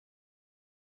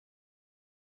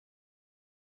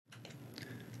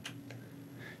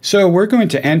So we're going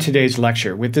to end today's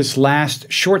lecture with this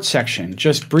last short section,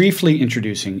 just briefly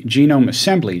introducing genome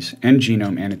assemblies and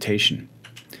genome annotation.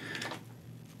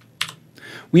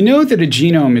 We know that a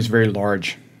genome is very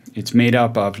large. It's made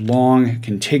up of long,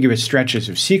 contiguous stretches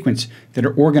of sequence that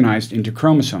are organized into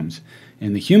chromosomes.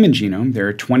 In the human genome, there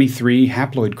are 23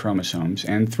 haploid chromosomes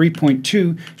and 3.2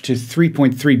 to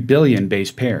 3.3 billion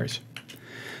base pairs.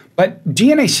 But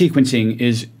DNA sequencing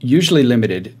is usually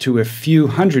limited to a few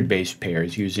hundred base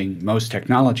pairs using most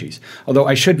technologies. Although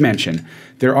I should mention,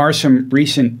 there are some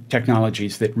recent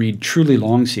technologies that read truly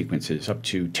long sequences up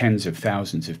to tens of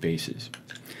thousands of bases.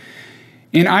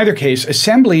 In either case,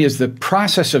 assembly is the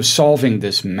process of solving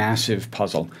this massive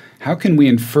puzzle. How can we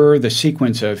infer the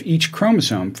sequence of each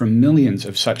chromosome from millions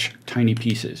of such tiny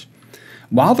pieces?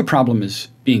 While the problem is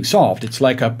being solved, it's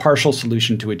like a partial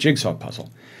solution to a jigsaw puzzle.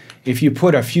 If you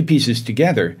put a few pieces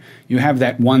together, you have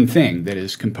that one thing that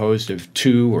is composed of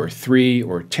 2 or 3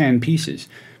 or 10 pieces.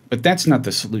 But that's not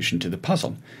the solution to the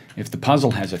puzzle. If the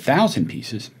puzzle has 1,000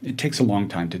 pieces, it takes a long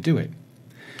time to do it.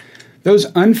 Those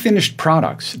unfinished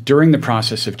products during the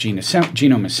process of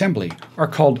genome assembly are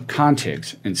called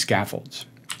contigs and scaffolds.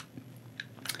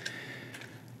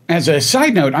 As a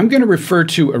side note, I'm going to refer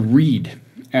to a read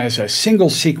as a single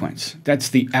sequence. That's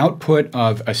the output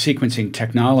of a sequencing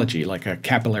technology like a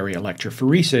capillary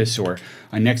electrophoresis or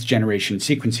a next-generation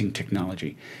sequencing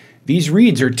technology. These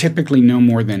reads are typically no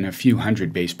more than a few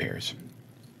hundred base pairs.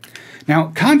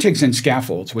 Now, contigs and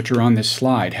scaffolds, which are on this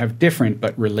slide, have different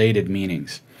but related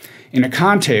meanings. In a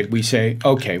contig, we say,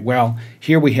 okay, well,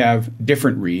 here we have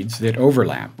different reads that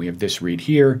overlap. We have this read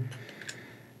here,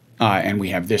 and we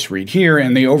have this read here,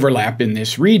 and they overlap in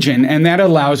this region, and that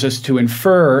allows us to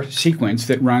infer sequence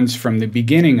that runs from the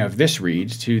beginning of this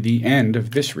read to the end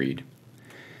of this read.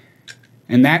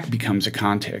 And that becomes a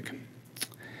contig.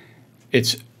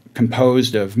 It's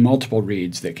composed of multiple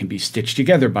reads that can be stitched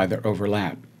together by their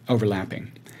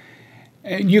overlapping.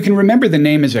 You can remember the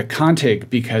name as a contig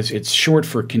because it's short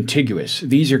for contiguous.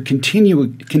 These are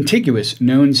contiguous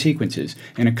known sequences,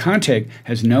 and a contig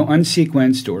has no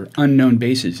unsequenced or unknown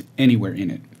bases anywhere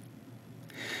in it.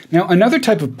 Now, another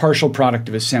type of partial product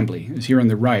of assembly is here on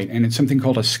the right, and it's something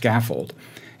called a scaffold.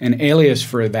 An alias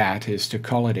for that is to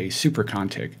call it a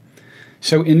supercontig.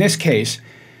 So in this case,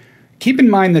 keep in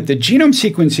mind that the genome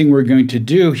sequencing we're going to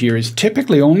do here is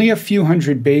typically only a few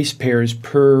hundred base pairs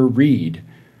per read.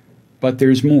 But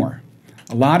there's more.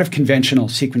 A lot of conventional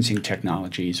sequencing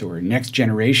technologies or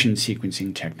next-generation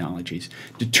sequencing technologies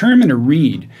determine a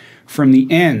read from the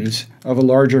ends of a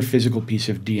larger physical piece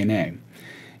of DNA.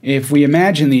 If we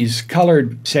imagine these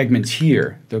colored segments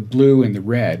here, the blue and the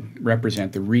red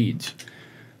represent the reads.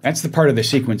 That's the part of the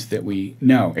sequence that we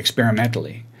know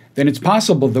experimentally. Then it's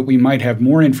possible that we might have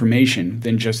more information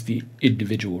than just the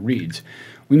individual reads.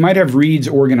 We might have reads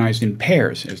organized in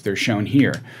pairs, as they're shown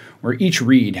here, where each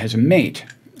read has a mate.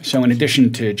 So in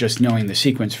addition to just knowing the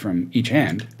sequence from each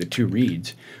end, the two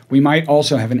reads, we might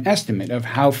also have an estimate of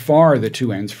how far the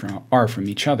two ends are from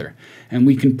each other, and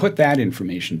we can put that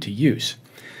information to use.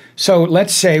 So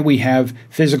let's say we have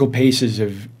physical pieces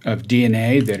of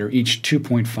DNA that are each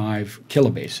 2.5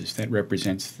 kilobases. That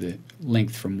represents the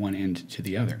length from one end to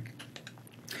the other.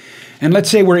 And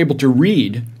let's say we're able to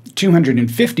read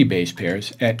 250 base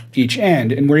pairs at each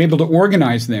end, and we're able to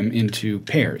organize them into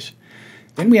pairs.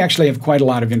 Then we actually have quite a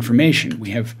lot of information.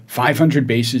 We have 500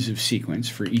 bases of sequence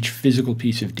for each physical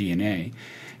piece of DNA,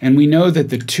 and we know that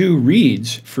the two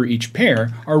reads for each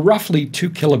pair are roughly 2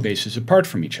 kilobases apart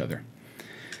from each other.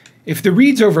 If the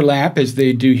reads overlap, as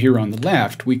they do here on the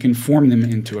left, we can form them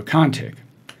into a contig.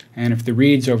 And if the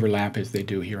reads overlap, as they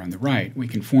do here on the right, we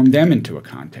can form them into a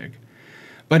contig.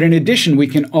 But in addition, we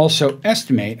can also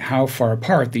estimate how far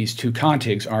apart these two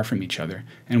contigs are from each other,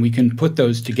 and we can put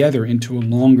those together into a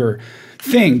longer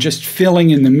thing, just filling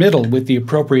in the middle with the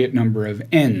appropriate number of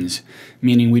ends,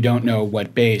 meaning we don't know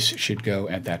what base should go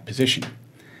at that position.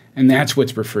 And that's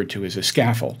what's referred to as a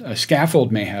scaffold. A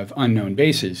scaffold may have unknown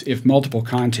bases if multiple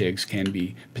contigs can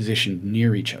be positioned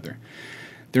near each other.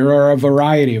 There are a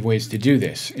variety of ways to do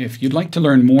this. If you'd like to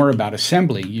learn more about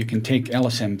assembly, you can take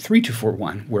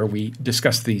LSM2241, where we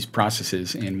discuss these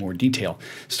processes in more detail,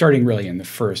 starting really in the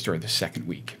first or the second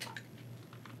week.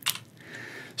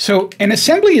 So an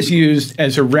assembly is used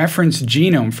as a reference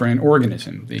genome for an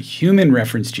organism. The human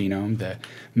reference genome, the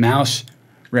mouse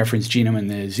reference genome, and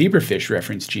the zebrafish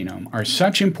reference genome are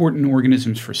such important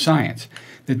organisms for science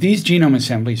that these genome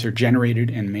assemblies are generated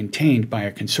and maintained by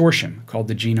a consortium called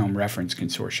the Genome Reference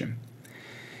Consortium.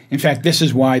 In fact, this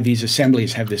is why these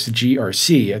assemblies have this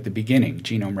GRC at the beginning,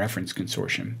 Genome Reference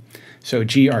Consortium. So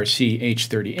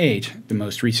GRCH38, the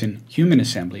most recent human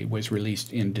assembly, was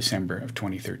released in December of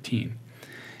 2013.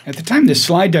 At the time this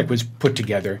slide deck was put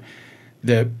together,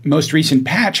 the most recent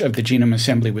patch of the genome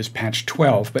assembly was patch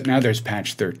 12, but now there's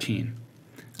patch 13.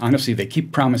 Honestly, they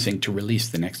keep promising to release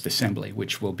the next assembly,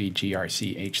 which will be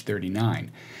GRCH39.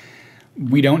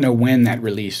 We don't know when that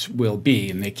release will be,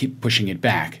 and they keep pushing it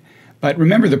back. But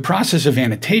remember, the process of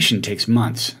annotation takes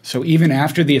months, so even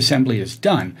after the assembly is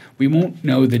done, we won't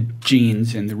know the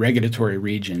genes and the regulatory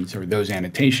regions or those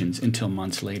annotations until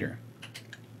months later.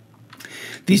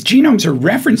 These genomes are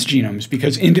reference genomes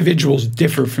because individuals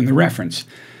differ from the reference.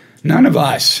 None of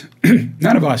us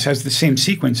has the same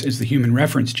sequence as the human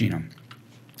reference genome,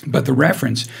 but the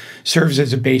reference serves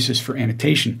as a basis for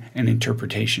annotation and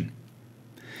interpretation.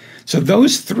 So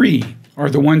those three are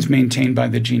the ones maintained by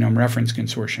the Genome Reference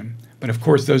Consortium. But of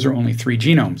course, those are only 3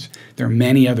 genomes. There are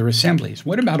many other assemblies.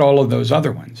 What about all of those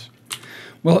other ones?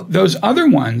 Well, those other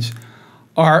ones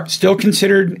are still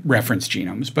considered reference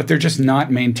genomes, but they're just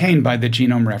not maintained by the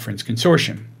Genome Reference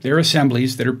Consortium. They're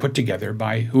assemblies that are put together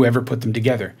by whoever put them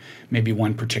together, maybe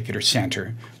one particular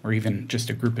center, or even just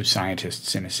a group of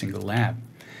scientists in a single lab.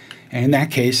 And in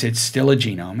that case, it's still a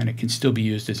genome, and it can still be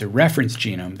used as a reference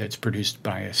genome that's produced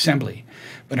by assembly.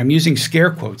 But I'm using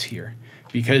scare quotes here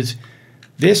because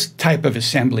this type of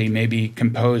assembly may be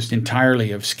composed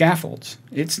entirely of scaffolds.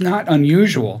 It's not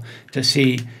unusual to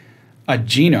see a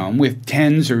genome with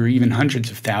tens or even hundreds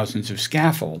of thousands of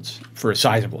scaffolds for a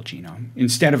sizable genome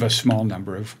instead of a small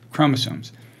number of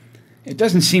chromosomes. It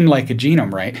doesn't seem like a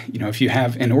genome, right? You know, if you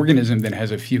have an organism that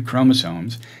has a few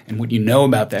chromosomes and what you know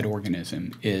about that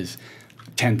organism is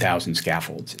 10,000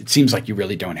 scaffolds, it seems like you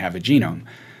really don't have a genome.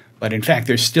 But in fact,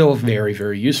 they're still very,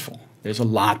 very useful. There's a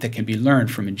lot that can be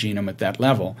learned from a genome at that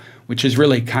level, which is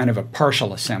really kind of a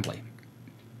partial assembly.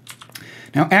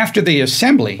 Now, after the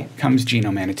assembly comes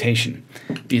genome annotation.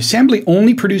 The assembly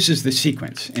only produces the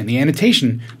sequence, and the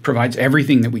annotation provides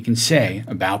everything that we can say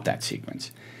about that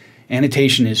sequence.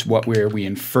 Annotation is where we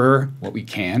infer what we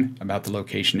can about the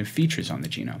location of features on the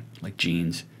genome, like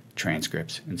genes,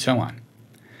 transcripts, and so on.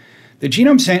 The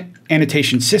genome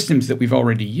annotation systems that we've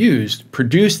already used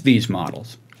produce these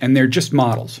models, and they're just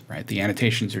models, right? The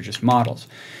annotations are just models,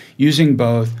 using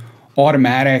both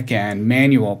automatic and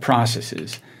manual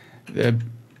processes. The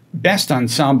best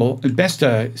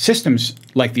systems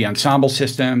like the Ensemble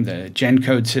system, the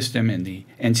GenCode system, and the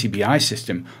NCBI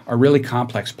system are really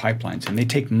complex pipelines, and they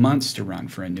take months to run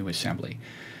for a new assembly.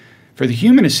 For the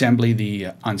human assembly,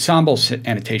 the Ensemble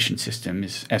annotation system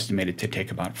is estimated to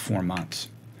take about 4 months.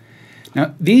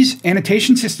 Now, these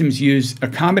annotation systems use a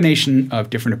combination of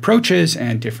different approaches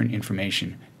and different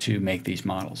information to make these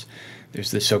models.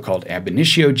 There's the so-called ab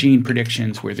initio gene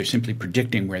predictions, where they're simply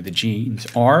predicting where the genes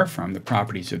are from the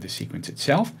properties of the sequence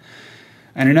itself.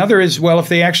 And another is, well, if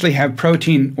they actually have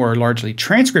protein or largely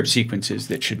transcript sequences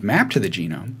that should map to the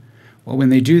genome, well, when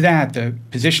they do that, the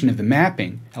position of the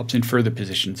mapping helps infer the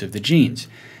positions of the genes,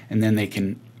 and then they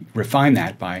can refine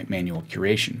that by manual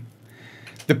curation.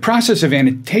 The process of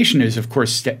annotation is, of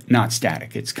course, not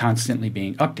static. It's constantly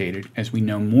being updated as we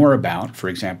know more about, for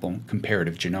example,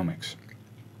 comparative genomics.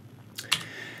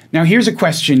 Now, here's a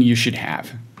question you should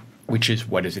have, which is,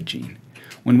 what is a gene?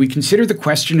 When we consider the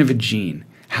question of a gene,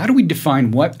 how do we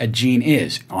define what a gene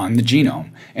is on the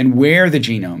genome and where the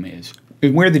genome is,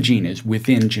 where the gene is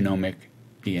within genomic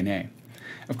DNA?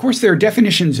 Of course, there are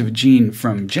definitions of a gene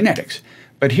from genetics,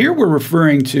 but here we're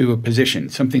referring to a position,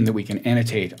 something that we can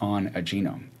annotate on a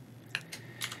genome.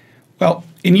 Well,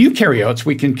 in eukaryotes,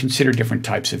 we can consider different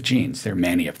types of genes. There are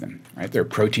many of them, right? There are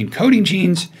protein coding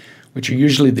genes, which are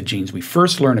usually the genes we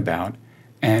first learn about,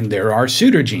 and there are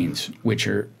pseudogenes, which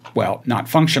are, well, not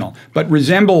functional, but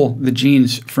resemble the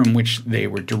genes from which they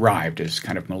were derived as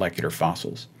kind of molecular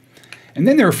fossils. And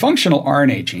then there are functional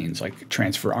RNA genes, like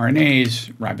transfer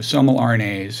RNAs, ribosomal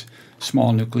RNAs,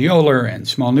 small nucleolar and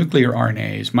small nuclear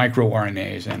RNAs,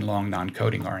 microRNAs, and long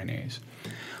non-coding RNAs.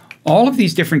 All of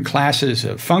these different classes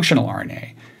of functional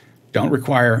RNA don't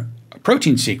require a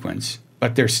protein sequence,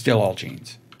 but they're still all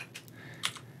genes.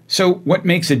 So what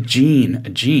makes a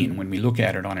gene when we look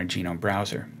at it on a genome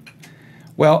browser?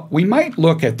 Well, we might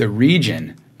look at the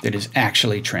region that is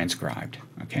actually transcribed.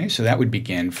 Okay, so that would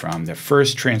begin from the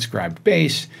first transcribed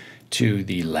base to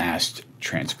the last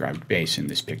transcribed base in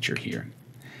this picture here.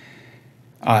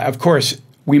 Of course,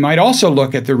 we might also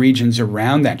look at the regions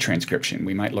around that transcription.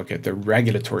 We might look at the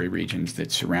regulatory regions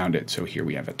that surround it. So here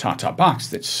we have a ta-ta box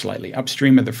that's slightly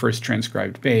upstream of the first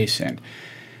transcribed base, and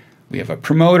we have a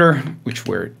promoter, which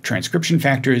where transcription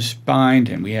factors bind,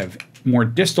 and we have more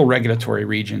distal regulatory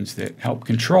regions that help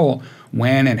control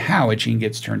when and how a gene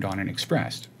gets turned on and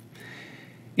expressed.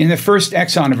 In the first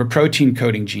exon of a protein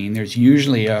coding gene, there's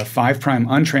usually a 5'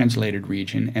 untranslated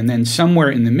region, and then somewhere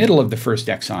in the middle of the first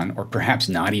exon, or perhaps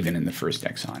not even in the first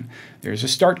exon, there's a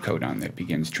start codon that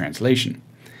begins translation.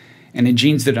 And in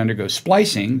genes that undergo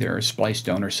splicing, there are splice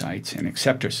donor sites and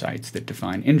acceptor sites that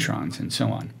define introns and so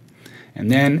on.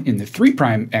 And then in the 3'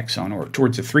 exon, or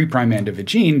towards the 3' end of a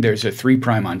gene, there's a 3'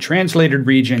 untranslated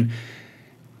region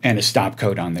and a stop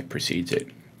codon that precedes it.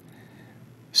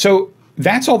 So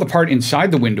that's all the part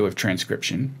inside the window of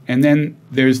transcription, and then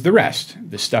there's the rest,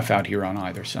 the stuff out here on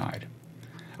either side.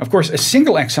 Of course, a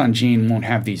single exon gene won't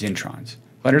have these introns,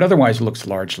 but it otherwise looks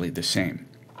largely the same.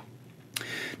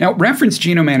 Now, reference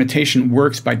genome annotation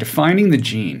works by defining the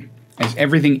gene as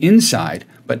everything inside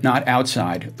but not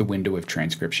outside the window of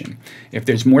transcription. If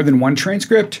there's more than one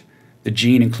transcript, the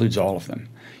gene includes all of them.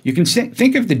 You can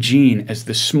think of the gene as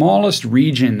the smallest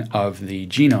region of the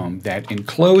genome that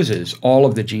encloses all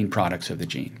of the gene products of the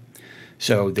gene.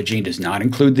 So the gene does not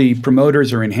include the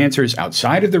promoters or enhancers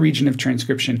outside of the region of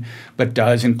transcription, but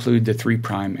does include the 3'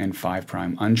 and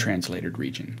 5' untranslated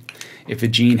region. If a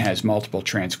gene has multiple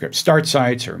transcript start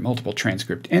sites or multiple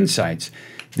transcript end sites,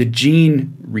 the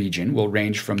gene region will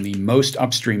range from the most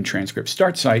upstream transcript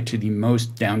start site to the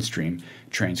most downstream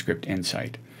transcript end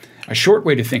site. A short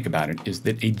way to think about it is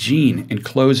that a gene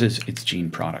encloses its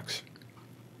gene products.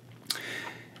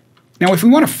 Now, if we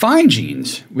want to find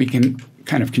genes, we can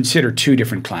kind of consider two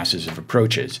different classes of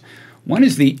approaches. One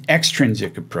is the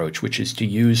extrinsic approach, which is to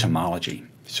use homology.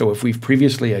 So if we've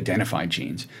previously identified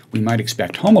genes, we might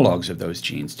expect homologs of those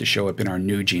genes to show up in our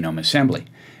new genome assembly.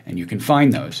 And you can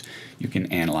find those, you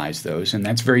can analyze those, and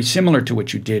that's very similar to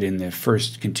what you did in the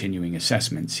first continuing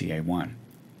assessment, CA1.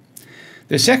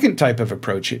 The second type of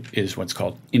approach is what's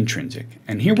called intrinsic,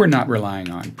 and here we're not relying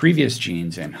on previous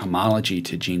genes and homology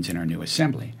to genes in our new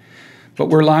assembly, but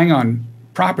we're relying on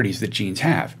properties that genes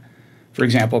have. For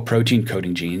example, protein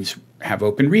coding genes have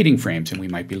open reading frames, and we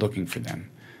might be looking for them.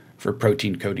 For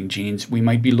protein coding genes, we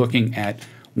might be looking at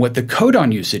what the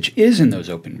codon usage is in those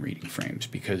open reading frames,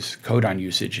 because codon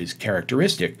usage is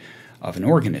characteristic of an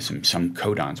organism. Some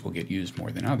codons will get used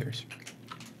more than others.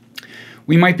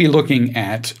 We might be looking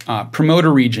at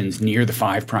promoter regions near the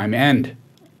 5' end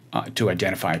to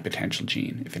identify a potential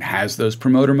gene. If it has those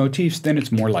promoter motifs, then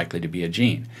it's more likely to be a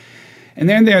gene. And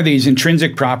then there are these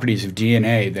intrinsic properties of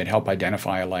DNA that help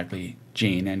identify a likely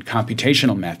gene, and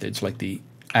computational methods like the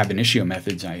ab initio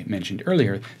methods I mentioned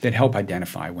earlier that help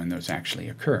identify when those actually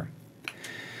occur.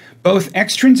 Both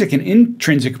extrinsic and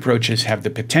intrinsic approaches have the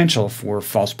potential for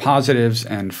false positives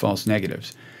and false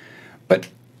negatives. But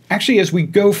actually, as we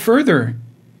go further,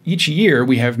 each year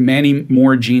we have many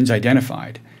more genes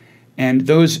identified. And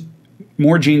those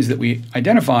more genes that we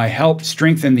identify help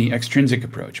strengthen the extrinsic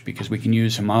approach because we can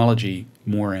use homology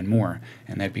more and more,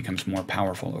 and that becomes more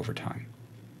powerful over time.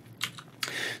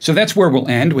 So that's where we'll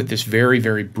end with this very,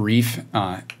 very brief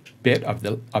bit of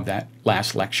that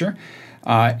last lecture.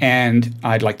 And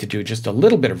I'd like to do just a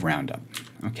little bit of Roundup.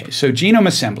 Okay, so genome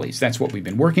assemblies, that's what we've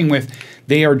been working with.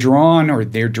 They are drawn, or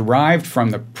they're derived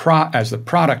from as the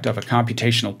product of a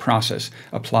computational process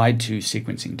applied to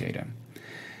sequencing data.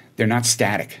 They're not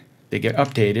static. They get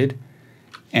updated,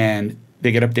 and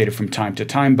they get updated from time to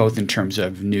time, both in terms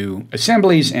of new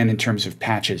assemblies and in terms of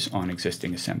patches on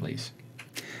existing assemblies.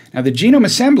 Now, the genome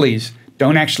assemblies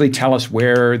don't actually tell us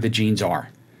where the genes are.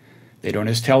 They don't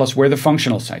just tell us where the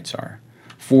functional sites are.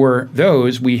 For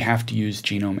those, we have to use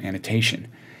genome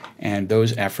annotation, and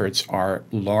those efforts are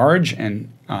large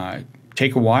and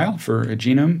take a while for a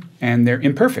genome, and they're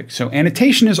imperfect. So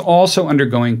annotation is also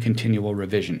undergoing continual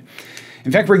revision.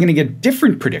 In fact, we're going to get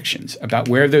different predictions about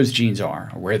where those genes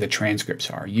are, or where the transcripts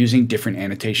are, using different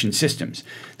annotation systems.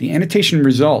 The annotation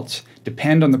results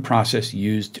depend on the process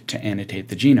used to annotate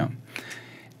the genome.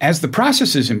 As the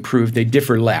processes improve, they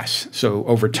differ less. So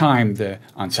over time, the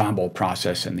ensemble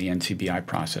process and the NCBI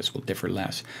process will differ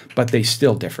less, but they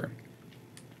still differ.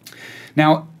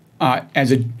 Now,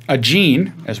 as a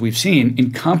gene, as we've seen,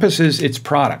 encompasses its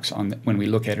products when we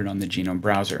look at it on the genome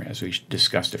browser, as we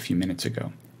discussed a few minutes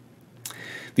ago.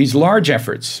 These large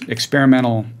efforts,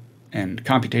 experimental and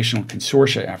computational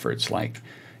consortia efforts like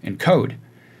ENCODE,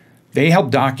 they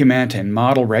help document and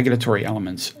model regulatory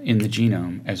elements in the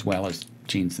genome as well as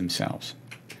genes themselves.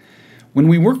 When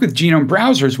we work with genome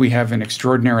browsers, we have an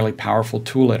extraordinarily powerful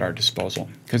tool at our disposal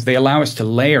because they allow us to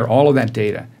layer all of that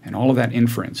data and all of that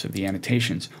inference of the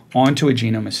annotations onto a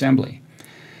genome assembly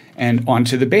and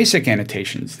onto the basic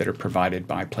annotations that are provided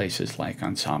by places like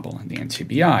Ensemble and the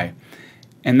NCBI.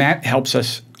 And that helps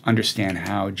us understand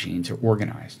how genes are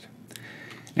organized.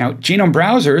 Now, genome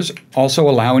browsers also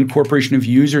allow incorporation of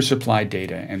user-supplied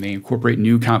data, and they incorporate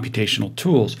new computational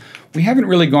tools. We haven't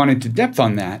really gone into depth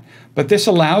on that, but this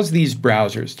allows these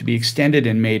browsers to be extended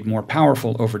and made more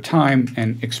powerful over time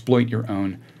and exploit your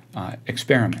own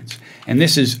experiments. And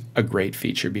this is a great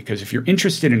feature because if you're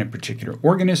interested in a particular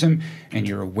organism and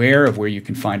you're aware of where you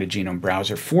can find a genome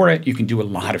browser for it, you can do a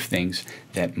lot of things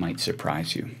that might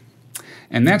surprise you.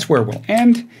 And that's where we'll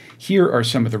end. Here are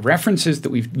some of the references that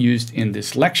we've used in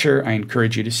this lecture. I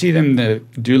encourage you to see them. The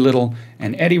Doolittle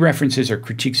and Eddy references are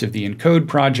critiques of the ENCODE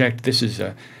project. This is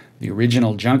the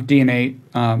original junk DNA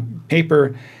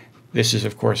paper. This is,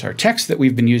 of course, our text that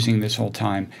we've been using this whole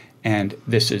time. And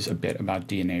this is a bit about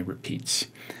DNA repeats.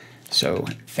 So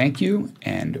thank you,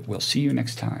 and we'll see you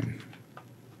next time.